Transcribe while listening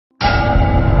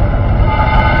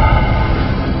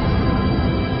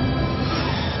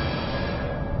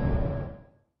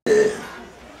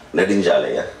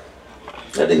நெடுஞ்சாலையா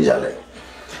நெடுஞ்சாலை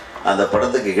அந்த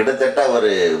படத்துக்கு கிட்டத்தட்ட அவர்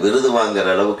விருது வாங்குற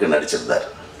அளவுக்கு நடிச்சிருந்தார்.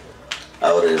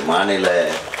 அவர் மாநில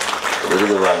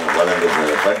விருது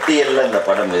வழங்கும் பட்டியலில் இந்த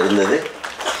படம் இருந்தது.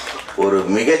 ஒரு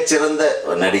மிகச்சிறந்த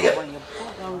நடிகர்.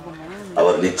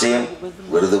 அவர் நிச்சயம்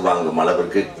விருது வாங்கும்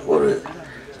அளவிற்கு ஒரு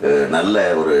நல்ல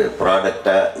ஒரு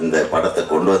ப்ராடக்டாக இந்த படத்தை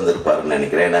கொண்டு வந்திருப்பாருன்னு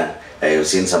நினைக்கிறேன். ஏன்னா I have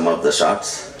seen some of the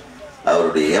shorts.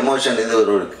 அவருடைய எமோஷன் இது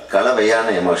ஒரு கலவையான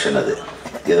எமோஷன்.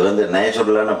 இது வந்து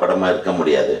நேச்சுரலான படமாக இருக்க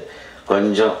முடியாது.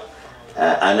 கொஞ்சம்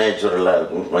அநேச்சுரலாக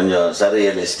இருக்கும், கொஞ்சம்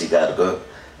சர்ரியலிஸ்டிக்காக இருக்கும்,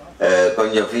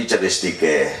 கொஞ்சம்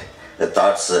ஃபியூச்சரிஸ்டிக்கு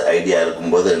தாட்ஸ் ஐடியா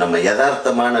இருக்கும்போது நம்ம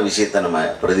யதார்த்தமான விஷயத்தை நம்ம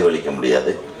பிரதிபலிக்க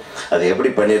முடியாது. அது எப்படி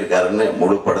பண்ணியிருக்காருன்னு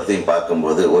முழு படத்தையும்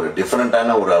பார்க்கும்போது ஒரு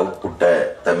டிஃப்ரெண்ட்டான ஒரு அவுட்புட்டை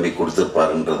தம்பி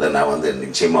கொடுத்துருப்பாருன்றதை நான் வந்து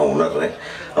நிச்சயமாக உணர்றேன்.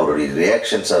 அவருடைய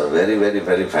reactions are very very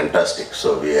very fantastic. So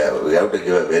we have to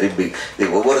give a very big. இது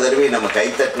ஒவ்வொரு தடவையும் நம்ம கை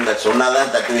தட்டுங்க சொன்னால்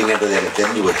தான் தட்டுவீங்கன்றது எனக்கு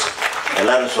தெரிஞ்சு போச்சு.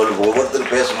 எல்லோரும்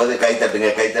ஒவ்வொருத்தரும் பேசும்போது கை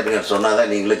தட்டுங்கன்னு சொன்னால்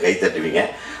தான் நீங்களும் கை தட்டுவீங்க.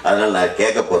 அதனால் நான்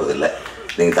கேட்க போகிறதில்ல.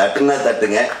 நீங்கள் தட்டுனா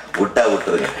தட்டுங்க, விட்டா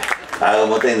விட்டுருங்க. ஆக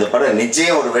மொத்தம் இந்த படம்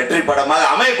நிச்சயம் ஒரு வெற்றி படமாக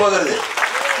அமைய போகிறது.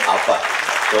 அப்பா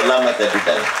சொல்லாமல்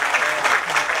தட்டிட்டாங்க.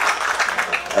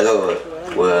 அது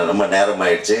ரொம்ப நேரம்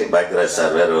ஆயிடுச்சு. பாக்யராஜ்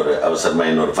சார் வேறு ஒரு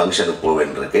அவசரமாக இன்னொரு ஃபங்க்ஷனுக்கு போக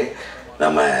வேண்டியிருக்கு.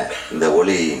 நம்ம இந்த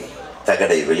ஒளி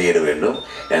தகடை வெளியிட வேண்டும்.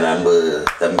 என் அன்பு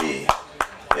தம்பி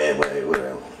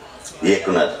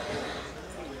இயக்குனர்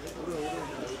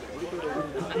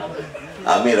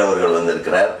அமீர் அவர்கள்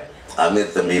வந்திருக்கிறார்.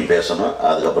 அமீர் தம்பியும் பேசணும்.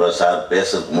 அதுக்கப்புறம் சார்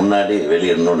பேசுறதுக்கு முன்னாடி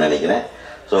வெளியிடணும்னு நினைக்கிறேன்.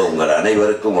 ஸோ உங்கள்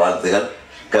அனைவருக்கும் வாழ்த்துகள்.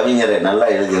 கவிஞரை நல்லா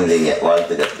எழுதியிருந்தீங்க,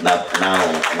 வாழ்த்துக்கள்.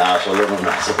 நான்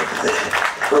சொல்லணும்னு ஆசைப்பட்டது.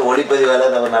 அப்புறம்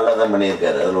ஒளிப்பதிவாளர் அவர் நல்லா தான்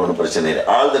பண்ணியிருக்காரு, அதில் ஒன்றும் பிரச்சனை இல்லை.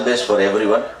 All the best for every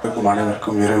one.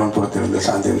 அனைவருக்கும் இறைவன் புறத்திலிருந்து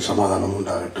சாந்தியும் சமாதானம்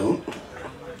உண்டாகட்டும்.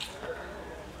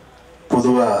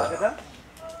 பொதுவாக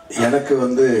எனக்கு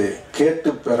வந்து கேட்டு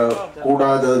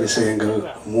பெறக்கூடாத விஷயங்கள்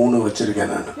 3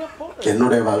 வச்சுருக்கேன் நான்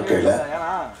என்னுடைய வாழ்க்கையில்.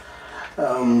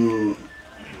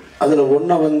 அதில்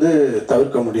ஒன்றை வந்து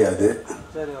தவிர்க்க முடியாது.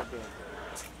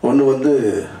 ஒன்று வந்து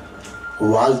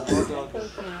வாழ்த்து,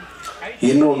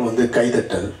 இன்னொன்று வந்து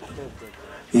கைதட்டல்,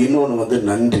 இன்னொன்று வந்து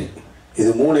நன்றி.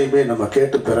 இது 3ஐயுமே நம்ம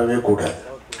கேட்டு பெறவே கூடாது.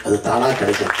 அது தானாக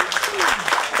கிடைக்கும்.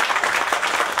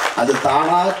 அது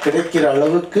தானாக கிடைக்கிற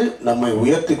அளவுக்கு நம்மை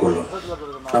உயர்த்தி கொள்ளணும்,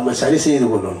 நம்ம சரி செய்து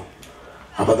கொள்ளணும்.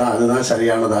 அப்போ தான் அதுதான்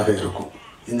சரியானதாக இருக்கும்.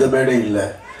 இந்த மேடை இல்லை,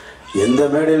 எந்த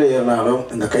மேடையில் ஏறினாலும்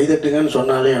இந்த கைதட்டுங்கன்னு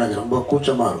சொன்னாலே எனக்கு ரொம்ப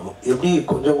கூச்சமாக இருக்கும். எப்படி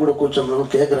கொஞ்சம் கூட கூச்சம்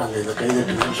இல்லாமல் கேட்குறாங்க இந்த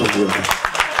கைதட்டுங்கன்னு சொல்லிடுறேன்.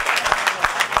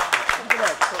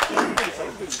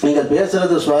 நீங்கள்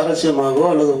பேசுகிறது சுவாரஸ்யமாகவோ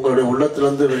அல்லது உங்களுடைய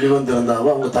உள்ளத்துலேருந்து வெளிவந்திருந்தாவோ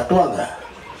அவங்க தட்டுவாங்க.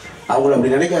 அவங்கள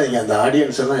அப்படி நினைக்காதீங்க. அந்த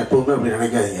ஆடியன்ஸ் எல்லாம் எப்போவுமே அப்படி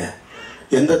நினைக்காதீங்க.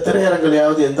 எந்த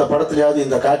திரையரங்கிலையாவது எந்த படத்துலையாவது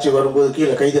இந்த காட்சி வரும்போது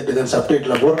கீழே கைதட்டுங்கன்னு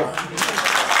சப்டைட்டில் போடுறான்.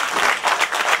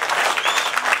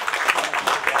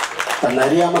 தன்னை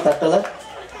அறியாமல் தட்டலை.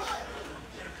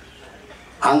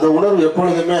 அந்த உணர்வு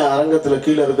எப்பொழுதுமே அரங்கத்தில்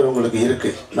கீழே இருக்கிறவங்களுக்கு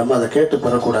இருக்குது. நம்ம அதை கேட்டு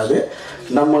பெறக்கூடாது.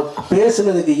 நம்ம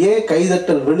பேசுனதுக்கு ஏன்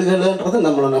கைதட்டல் விழுகலைன்றது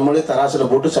நம்மளே தராசில்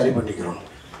போட்டு சரி பண்ணிக்கிறோம்.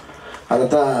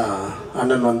 அதைத்தான்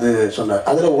அண்ணன் வந்து சொன்னார்.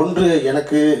 அதில் ஒன்று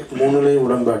எனக்கு 3லையும்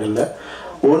உடன்பாடு இல்லை.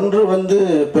 ஒன்று வந்து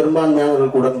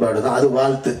பெரும்பான்மையானவர்களுக்கு உடன்பாடு தான். அது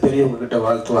வாழ்த்து, பெரியவங்கக்கிட்ட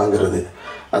வாழ்த்து வாங்குறது.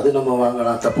 அது நம்ம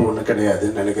வாங்கலாம், தப்பு ஒன்றும்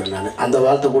கிடையாதுன்னு நினைக்கிறேன் நான். அந்த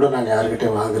வாழ்த்து கூட நாங்கள்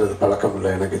யாருக்கிட்டையும் வாங்குறது பழக்கம்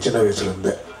இல்லை எனக்கு சின்ன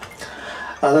வயசுலேருந்து.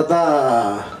 அதைத்தான்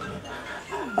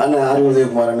அண்ணன் ஆர்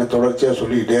உதயகுமார் அண்ணன் தொடர்ச்சியாக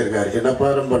சொல்லிக்கிட்டே இருக்கார். என்னப்பா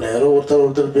ரொம்ப நேரம்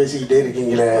ஒருத்தர் பேசிக்கிட்டே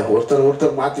இருக்கீங்களே,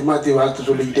 ஒருத்தர் மாற்றி வாழ்த்து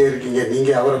சொல்லிக்கிட்டே இருக்கீங்க,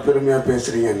 நீங்கள் அவரை பெருமையாக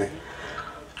பேசுகிறீங்கன்னு.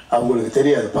 அவங்களுக்கு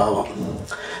தெரியாது பாவம்.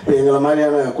 இப்போ எங்களை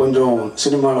மாதிரியான கொஞ்சம்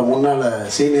சினிமாவில் முன்னால்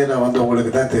சீனியராக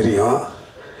வந்தவங்களுக்கு தான் தெரியும்.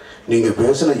 நீங்கள்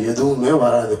பேசுன எதுவுமே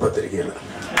வராது பத்திரிக்கையில்.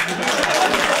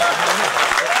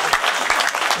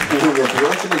 நீங்கள்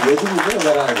பேசுன எதுவுமே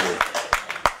வராது.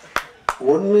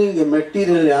 ஒன்று இங்கே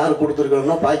மெட்டீரியல் யார்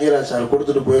கொடுத்துருக்கணும்னா பாக்யராஜ் சார்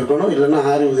கொடுத்துட்டு போயிருக்கணும், இல்லைன்னா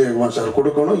ஆர் உதயகுமார் சார்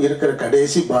கொடுக்கணும். இருக்கிற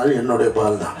கடைசி பால் என்னுடைய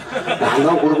பால் தான், நான்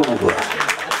தான் கொடுக்கணும் போகிறேன்.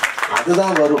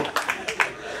 அதுதான் வரும்.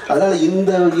 அதனால்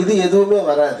இது எதுவுமே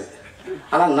வராது.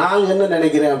 ஆனால் நான் என்ன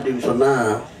நினைக்கிறேன் அப்படின்னு சொன்னால்,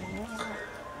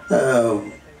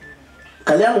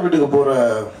 கல்யாண வீட்டுக்கு போகிற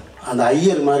அந்த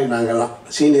ஐயர் மாதிரி நாங்கள்லாம்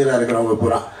சீனியராக இருக்கிறவங்க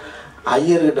பூரா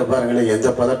ஐயர்கிட்ட பாருங்களேன், எந்த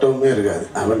பதட்டமுமே இருக்காது.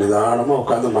 அவன் நிதானமாக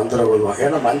உட்காந்து மந்திரம் வருவான்.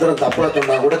 ஏன்னா மந்திரம் தப்பாக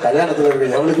சொன்னால் கூட கல்யாணத்தில்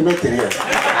இருக்க எவனுக்குமே தெரியாது.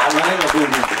 அதனால அப்படி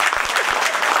இருந்துச்சு.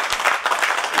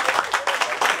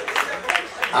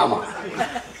 ஆமாம்,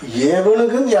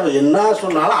 எவனுக்கு என்ன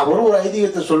சொன்னாலும் அவரும் ஒரு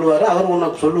ஐதீகத்தை சொல்லுவார், அவர்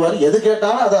ஒன்று சொல்லுவார். எது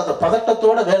கேட்டாலும் அதை அந்த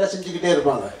பதட்டத்தோடு வேலை செஞ்சுக்கிட்டே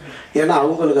இருப்பாங்க. ஏன்னா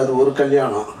அவங்களுக்கு அது ஒரு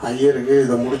கல்யாணம். ஐயருக்கு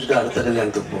இதை முடிச்சுட்டு அடுத்த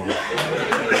கல்யாணத்துக்கு போகணும்.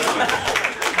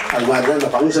 அது மாதிரி தான்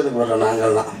இந்த ஃபங்க்ஷனுக்கு வர்ற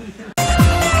நாங்கள்லாம்.